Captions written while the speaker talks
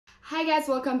Hi guys,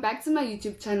 welcome back to my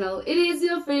YouTube channel. It is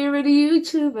your favorite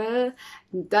YouTuber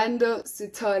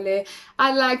NtandoSithole.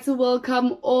 I'd like to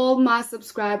welcome all my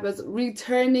subscribers,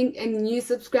 returning and new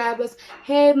subscribers.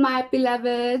 Hey my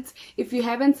beloveds, if you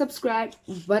haven't subscribed,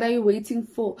 what are you waiting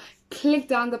for? Click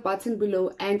down the button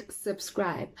below and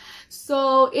subscribe.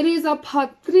 So it is a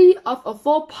part 3 of a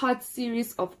 4-part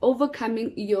series of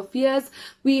overcoming your fears.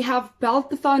 We have built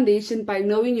the foundation by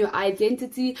knowing your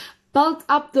identity, built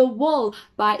up the wall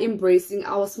by embracing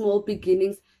our small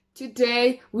beginnings.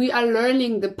 Today, we are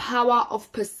learning the power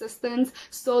of persistence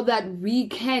so that we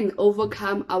can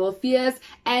overcome our fears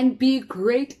and be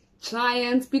great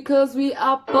giants because we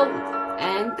are bold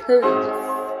and courageous.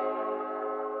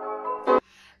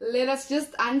 Let us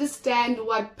just understand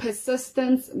what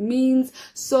persistence means.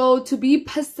 So to be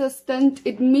persistent,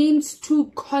 it means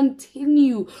to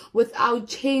continue without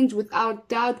change, without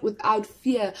doubt, without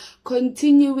fear,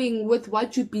 continuing with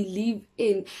what you believe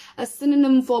in. A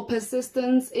synonym for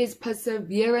persistence is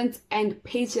perseverance and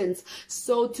patience.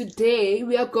 So today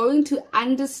we are going to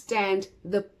understand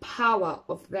the power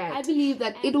of that. I believe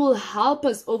that it will help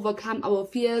us overcome our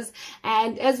fears,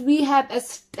 and as we have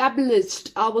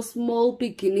established our small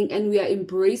beginnings and we are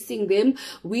embracing them,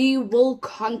 we will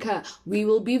conquer, we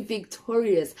will be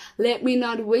victorious. Let me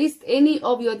not waste any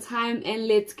of your time and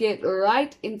let's get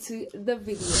right into the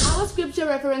video. Our scripture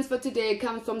reference for today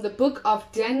comes from the book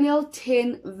of Daniel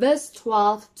 10 verse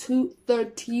 12 to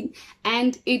 13,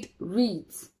 and it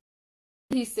reads,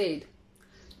 he said,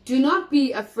 "Do not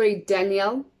be afraid,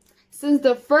 Daniel. Since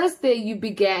the first day you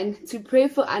began to pray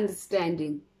for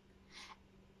understanding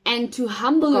and to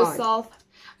humble yourself,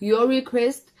 your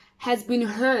request has been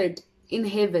heard in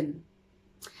heaven.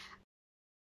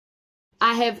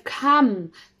 I have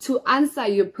come to answer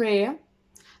your prayer."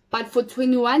 But for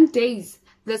 21 days,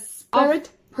 the spirit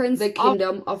prince the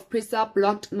kingdom of Persia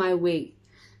blocked my way.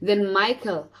 Then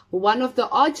Michael, one of the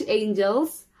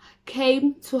archangels,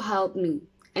 came to help me.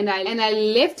 And I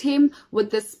left him with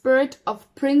the spirit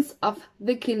of prince of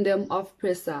the kingdom of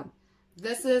Persia.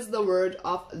 This is the word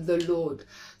of the Lord.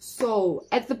 So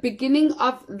at the beginning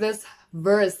of this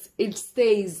verse, it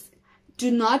says,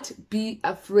 do not be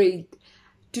afraid.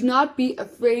 Do not be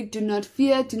afraid, do not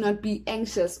fear, do not be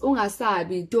anxious.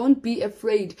 Ungasabi, don't be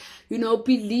afraid.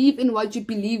 Believe in what you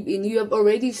believe in. You have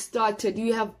already started.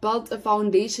 You have built a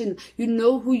foundation. You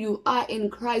know who you are in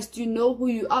Christ. You know who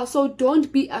you are. So don't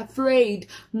be afraid.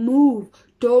 Move.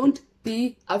 Don't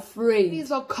be afraid. It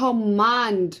is a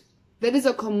command. That is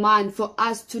a command for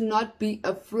us to not be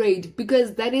afraid,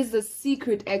 because that is the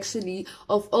secret actually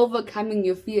of overcoming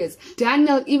your fears.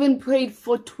 Daniel even prayed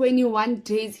for 21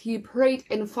 days. He prayed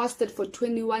and fasted for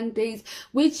 21 days,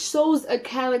 which shows a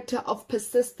character of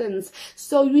persistence.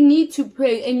 So you need to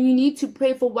pray, and you need to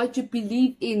pray for what you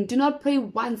believe in. Do not pray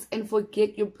once and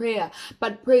forget your prayer,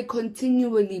 but pray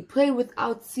continually. Pray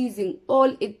without ceasing.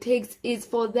 All it takes is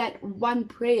for that one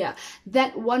prayer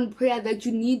that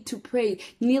you need to pray.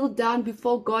 Kneel down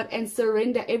before God and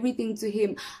surrender everything to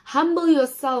Him. Humble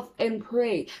yourself and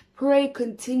pray. Pray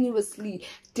continuously.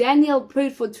 Daniel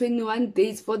prayed for 21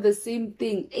 days for the same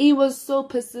thing. He was so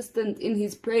persistent in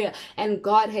his prayer, and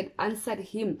God had answered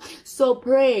him. So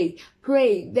pray.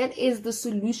 That is the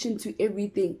solution to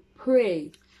everything.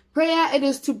 Pray. Prayer, it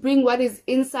is to bring what is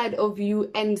inside of you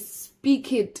and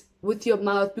speak it with your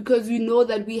mouth, because we know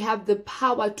that we have the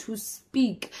power to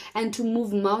speak and to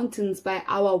move mountains by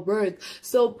our words.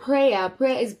 So prayer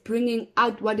is bringing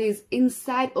out what is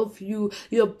inside of you,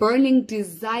 your burning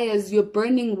desires, your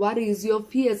burning worries, your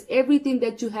fears, everything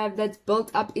that you have that's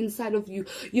built up inside of you.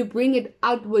 You bring it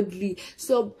outwardly.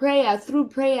 So through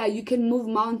prayer you can move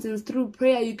mountains. Through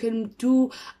prayer you can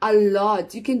do a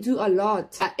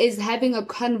lot. Is having a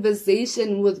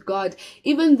conversation with God,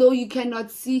 even though you cannot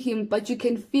see Him, but you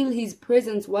can feel His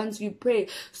presence once you pray.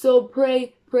 So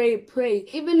pray.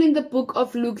 Even in the book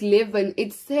of Luke 11,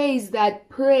 it says that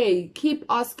pray, keep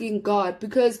asking God,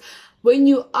 because when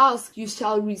you ask, you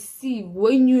shall receive.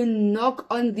 When you knock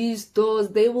on these doors,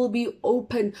 they will be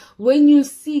open. When you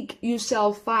seek, you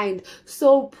shall find.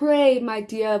 So pray, my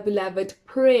dear beloved,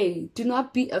 pray. Do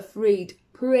not be afraid.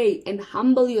 Pray and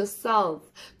humble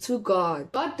yourself to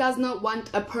God. God does not want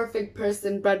a perfect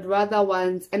person, but rather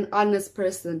wants an honest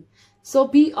person. So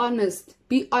be honest.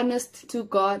 Be honest to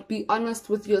God. Be honest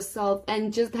with yourself,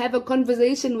 and just have a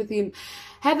conversation with Him.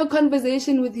 Have a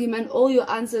conversation with Him, and all your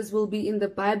answers will be in the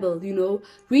Bible.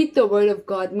 Read the Word of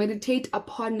God, meditate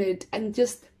upon it, and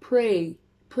just pray.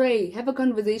 Have a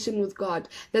conversation with God.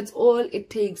 That's all it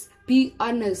takes. Be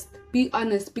honest,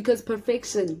 because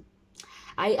perfection,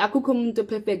 akukho umuntu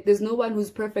perfect. There's no one who's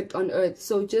perfect on earth.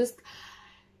 So just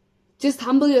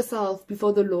humble yourself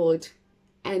before the Lord.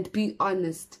 and be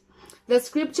honest. The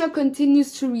scripture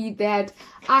continues to read that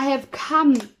I have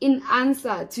come in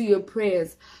answer to your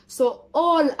prayers. So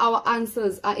all our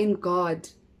answers are in God.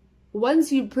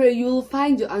 Once you pray, you will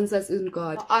find your answers in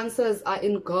God. Our answers are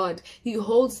in God. He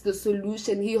holds the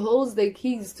solution. He holds the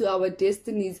keys to our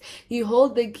destinies. He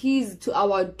holds the keys to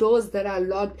our doors that are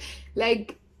locked.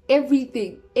 Like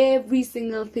everything, every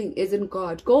single thing is in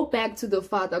God. Go back to the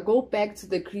Father. Go back to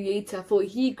the Creator, for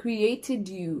He created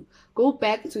you. Go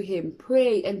back to Him.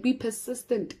 Pray and be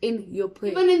persistent in your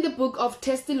prayer. Even in the book of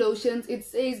Thessalonians, it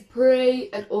says pray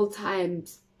at all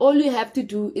times. All you have to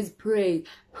do is pray.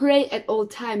 Pray at all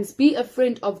times. Be a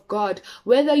friend of God.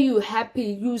 Whether you're happy,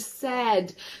 you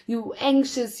sad, you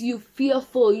anxious, you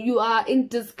fearful, you are in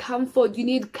discomfort, you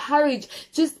need courage.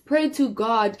 Just pray to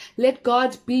God. Let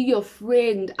God be your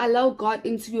friend. Allow God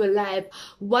into your life.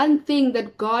 One thing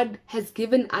that God has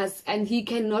given us and He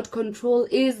cannot control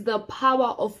is the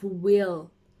power of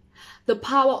will. The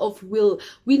power of will.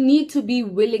 We need to be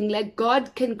willing. Like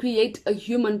God can create a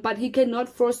human, but He cannot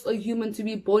force a human to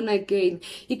be born again.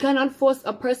 He cannot force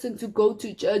a person to go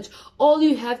to church. All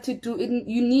you have to do,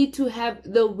 you need to have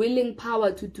the willing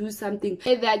power to do something.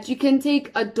 That you can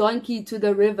take a donkey to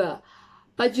the river,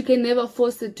 but you can never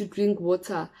force it to drink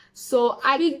water. So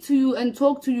I speak to you and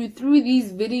talk to you through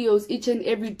these videos each and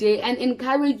every day and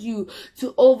encourage you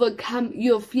to overcome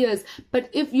your fears. But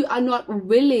if you are not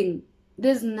willing,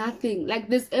 there's nothing, like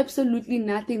there's absolutely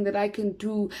nothing that I can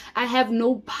do. I have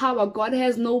no power. God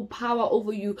has no power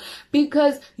over you,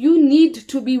 because you need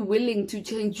to be willing to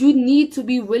change. You need to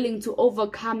be willing to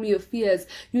overcome your fears.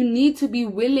 You need to be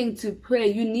willing to pray.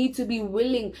 You need to be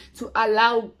willing to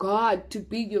allow God to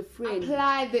be your friend.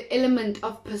 Apply the element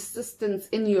of persistence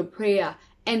in your prayer,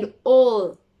 and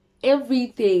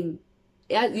everything,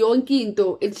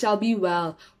 it shall be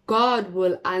well. God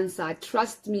will answer.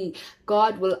 Trust me,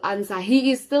 God will answer.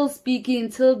 He is still speaking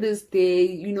till this day.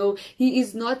 You know, He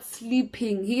is not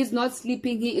sleeping. He is not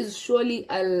sleeping. He is surely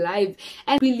alive.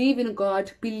 And believe in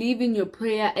God. Believe in your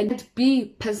prayer and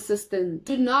be persistent.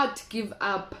 Do not give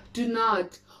up. Do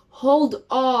not. Hold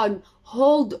on.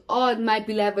 Hold on, my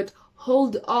beloved.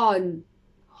 Hold on.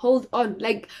 Hold on.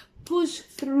 Like, push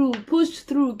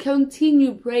through,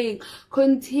 continue praying,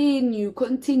 continue,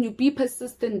 be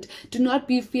persistent. Do not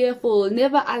be fearful.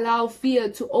 Never allow fear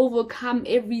to overcome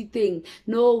everything.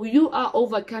 No, you are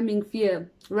overcoming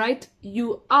fear, right?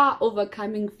 You are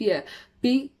overcoming fear.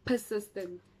 Be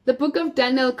persistent. The book of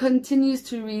Daniel continues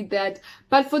to read that,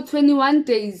 but for 21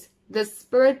 days, the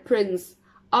spirit prince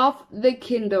of the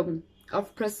kingdom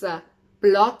of Persia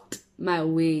blocked my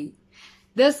way.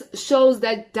 This shows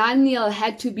that Daniel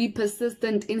had to be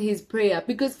persistent in his prayer,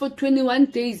 because for 21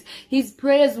 days his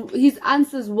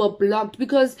answers were blocked,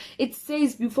 because it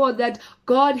says before that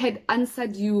God had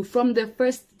answered you from the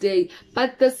first day,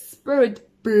 but the spirit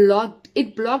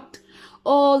blocked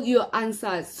all your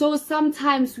answers. So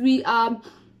sometimes we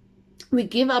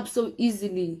give up so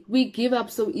easily.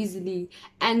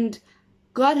 And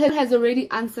God has already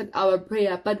answered our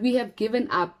prayer, but we have given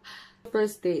up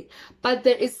first day. But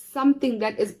there is something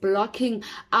that is blocking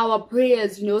our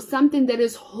prayers, you know, something that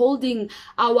is holding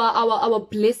our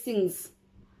blessings.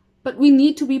 But we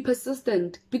need to be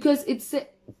persistent, because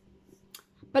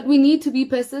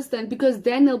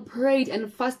Daniel prayed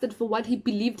and fasted for what he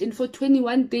believed in for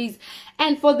 21 days.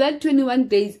 And for that 21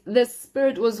 days, the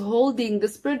spirit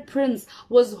prince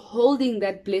was holding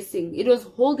that blessing. It was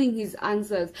holding his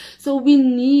answers. So we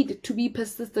need to be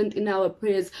persistent in our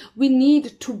prayers. We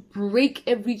need to break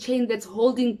every chain that's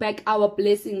holding back our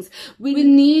blessings. We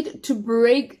need to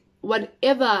break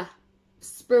whatever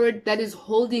spirit that is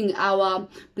holding our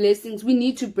blessings. We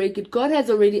need to break it. God has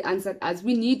already answered us.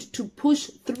 We need to push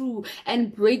through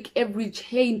and break every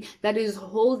chain that is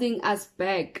holding us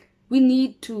back. We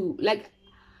need to, like,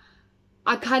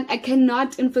 I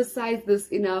cannot emphasize this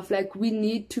enough. Like, we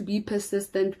need to be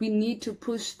persistent. We need to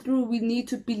push through. We need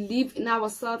to believe in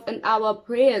ourselves and our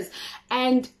prayers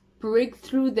and break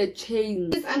through the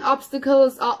chains. And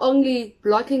obstacles are only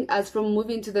blocking us from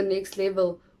moving to the next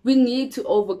level. We need to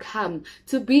overcome.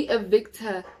 To be a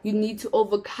victor, you need to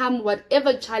overcome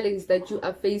whatever challenge that you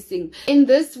are facing. In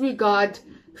this regard,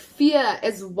 fear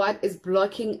is what is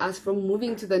blocking us from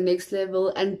moving to the next level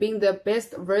and being the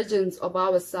best versions of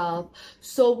ourselves.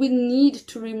 So we need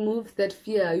to remove that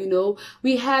fear, you know.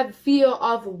 We have fear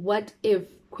of what if,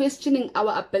 questioning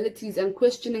our abilities and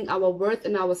questioning our worth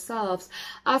in ourselves,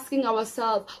 asking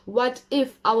ourselves, what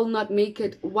if I will not make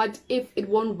it? What if it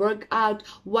won't work out?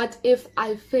 What if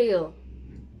I fail?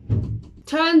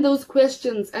 Turn those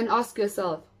questions and ask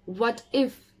yourself, what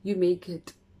if you make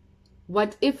it?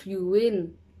 What if you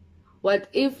win? What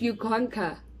if you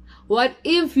conquer? What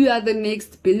if you are the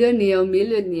next billionaire or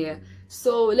millionaire?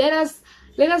 So let us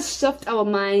shift our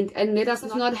mind and let us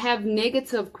not have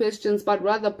negative questions, but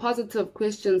rather positive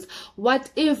questions.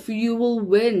 What if you will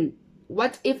win?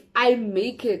 What if I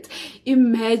make it?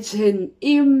 Imagine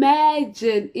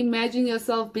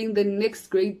yourself being the next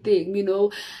great thing, you know.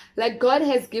 Like, God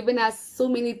has given us so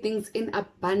many things in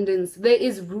abundance. There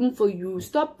is room for you.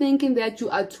 Stop thinking that you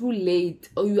are too late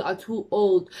or you are too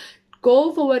old.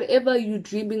 Go for whatever you're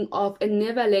dreaming of and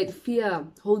never let fear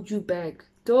hold you back.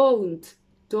 Don't.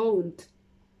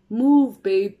 Move,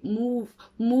 babe. Move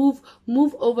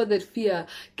over that fear.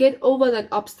 Get over that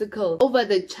obstacle, over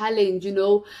the challenge, you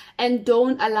know, and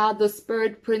don't allow the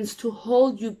spirit prince to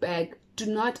hold you back. Do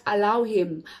not allow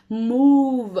him.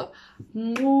 Move.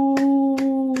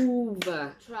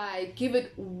 Try. Give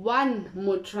it one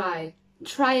more try.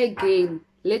 Try again.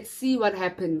 Let's see what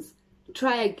happens.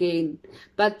 Try again.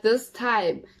 But this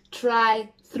time, try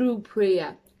through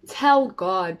prayer. Tell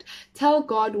God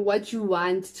what you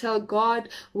want. Tell God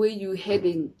where you're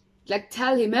heading. Like,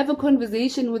 tell him, have a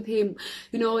conversation with him,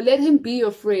 you know, let him be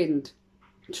your friend.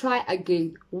 Try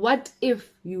again. What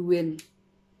if you win?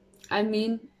 I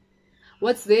mean,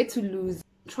 what's there to lose?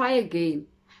 Try again.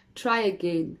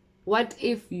 What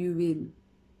if you win?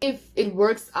 If it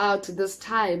works out this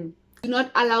time, do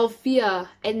not allow fear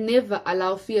and never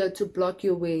allow fear to block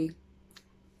your way.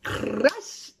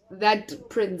 Crush that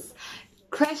prince.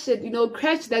 Crash it, you know,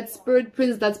 crash that spirit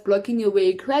prince that's blocking your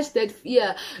way. Crash that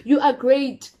fear. You are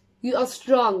great. You are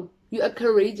strong. You are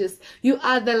courageous. You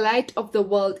are the light of the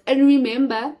world. And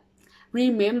remember,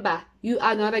 you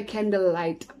are not a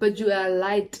candlelight, but you are a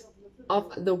light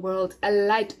of the world, a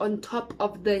light on top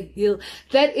of the hill.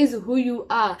 That is who you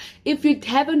are. If you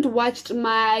haven't watched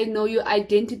my Know Your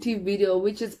Identity video,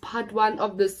 which is part 1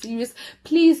 of the series,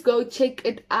 please go check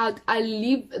it out. I'll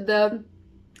leave the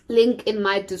link in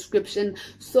my description.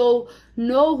 So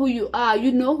know who you are.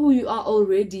 You know who you are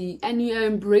already, and you are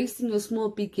embracing your small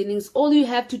beginnings. All you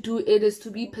have to do is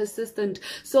to be persistent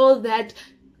so that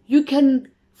you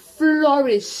can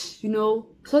flourish, you know,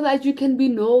 so that you can be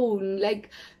known. Like,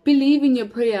 believe in your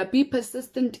prayer. Be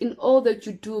persistent in all that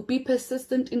you do. Be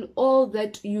persistent in all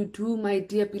that you do, my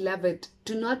dear beloved.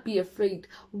 Do not be afraid.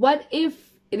 What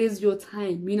if it is your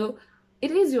time? You know, it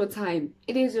is your time.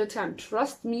 It is your time.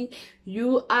 Trust me,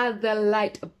 you are the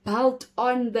light built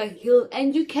on the hill,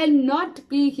 and you cannot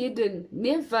be hidden.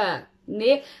 Never.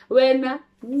 No,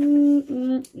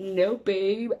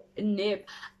 babe. Never.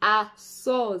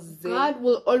 God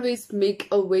will always make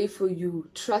a way for you.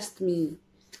 Trust me.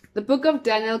 The book of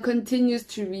Daniel continues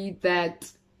to read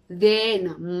that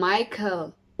then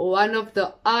Michael, one of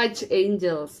the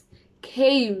archangels,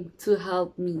 came to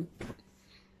help me.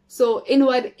 So in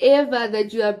whatever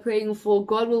that you are praying for,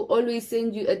 God will always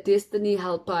send you a destiny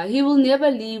helper. He will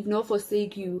never leave nor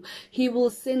forsake you. He will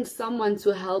send someone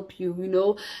to help you, you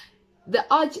know. The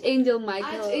Archangel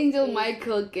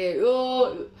Michael.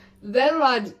 Oh,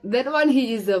 that one,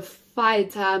 he is a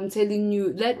fighter, I'm telling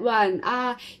you. That one,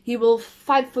 he will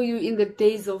fight for you in the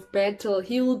days of battle.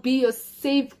 He will be your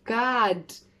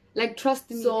safeguard. Like, trust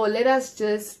me. So let us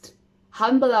just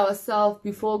humble ourselves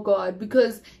before God,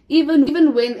 because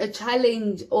even when a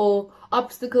challenge or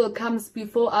obstacle comes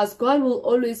before us, God will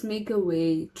always make a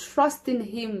way. Trust in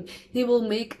him. He will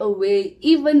make a way.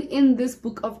 Even in this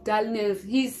book of Daniel,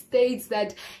 he states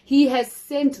that he has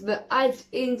sent the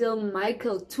Archangel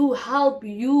Michael to help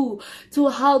you, to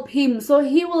help him. So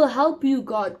he will help you.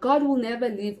 God will never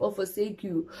leave or forsake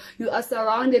you. You are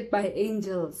surrounded by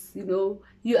angels, you know.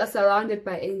 You are surrounded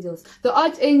by angels. The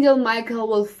Archangel Michael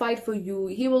will fight for you.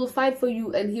 He will fight for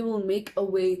you and he will make a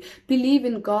way. Believe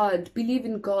in God. Believe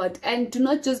in God. And do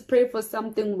not just pray for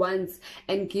something once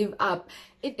and give up.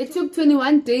 It took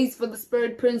 21 days for the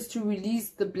Spirit Prince to release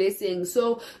the blessing.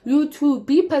 So you too,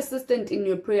 be persistent in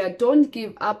your prayer. Don't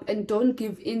give up and don't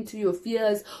give in to your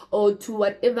fears or to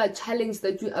whatever challenge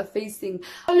that you are facing.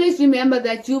 Always remember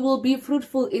that you will be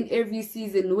fruitful in every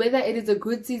season. Whether it is a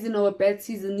good season or a bad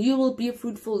season, you will be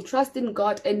fruitful. Trust in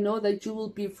God and know that you will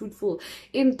be fruitful.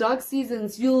 In dark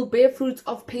seasons, you'll bear fruits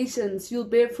of patience. You'll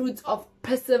bear fruits of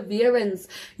perseverance,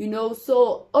 you know.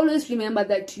 So always remember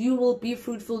that you will be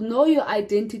fruitful. Know your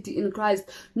identity in Christ.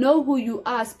 Know who you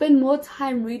are. Spend more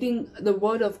time reading the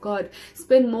Word of God.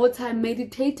 Spend more time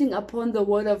meditating upon the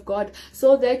Word of God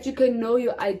so that you can know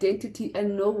your identity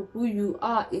and know who you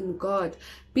are in God.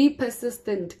 Be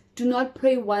persistent. Do not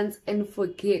pray once and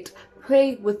forget.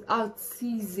 Pray without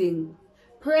ceasing.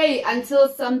 Pray until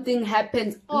something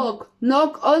happens.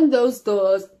 Knock on those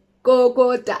doors. Go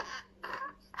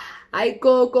I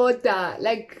go da.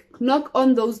 Like, knock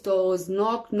on those doors.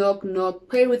 Knock, knock, knock.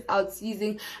 Pray without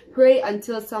ceasing. Pray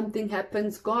until something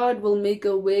happens. God will make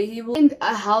a way. He will send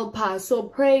a helper. So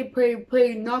pray, pray,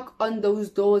 pray. Knock on those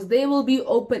doors. They will be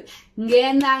open.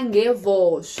 Ngena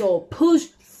ngevo. So push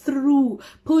through.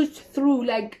 Push through.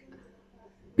 Like,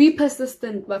 be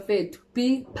persistent, Buffett.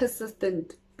 Be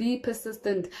persistent. Be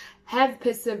persistent. Have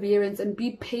perseverance and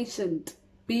be patient.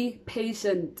 Be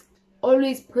patient.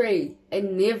 Always pray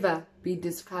and never be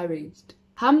discouraged.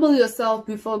 Humble yourself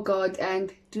before God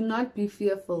and do not be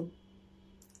fearful.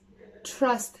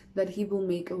 Trust that He will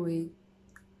make a way.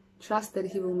 Trust that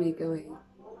He will make a way.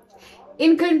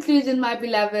 In conclusion, my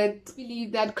beloved, I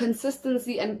believe that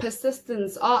consistency and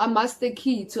persistence are a master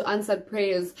key to answered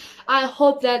prayers. I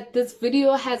hope that this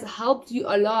video has helped you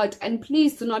a lot, and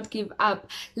please do not give up.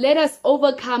 Let us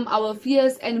overcome our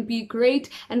fears and be great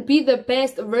and be the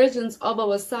best versions of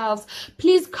ourselves.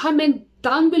 Please comment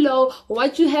down below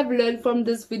what you have learned from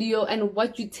this video and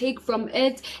what you take from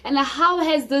it, and how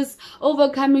has this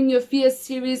overcoming your fears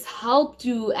series helped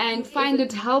you, and find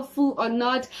it helpful or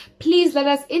not. Please let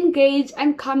us engage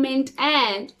and comment,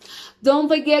 and don't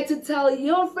forget to tell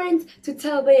your friends, to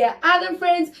tell their other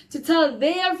friends, to tell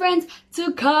their friends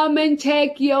to come and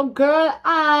check your girl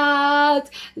out.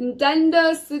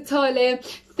 NtandoSithole.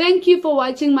 Thank you for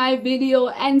watching my video,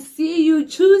 and see you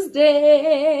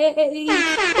Tuesday.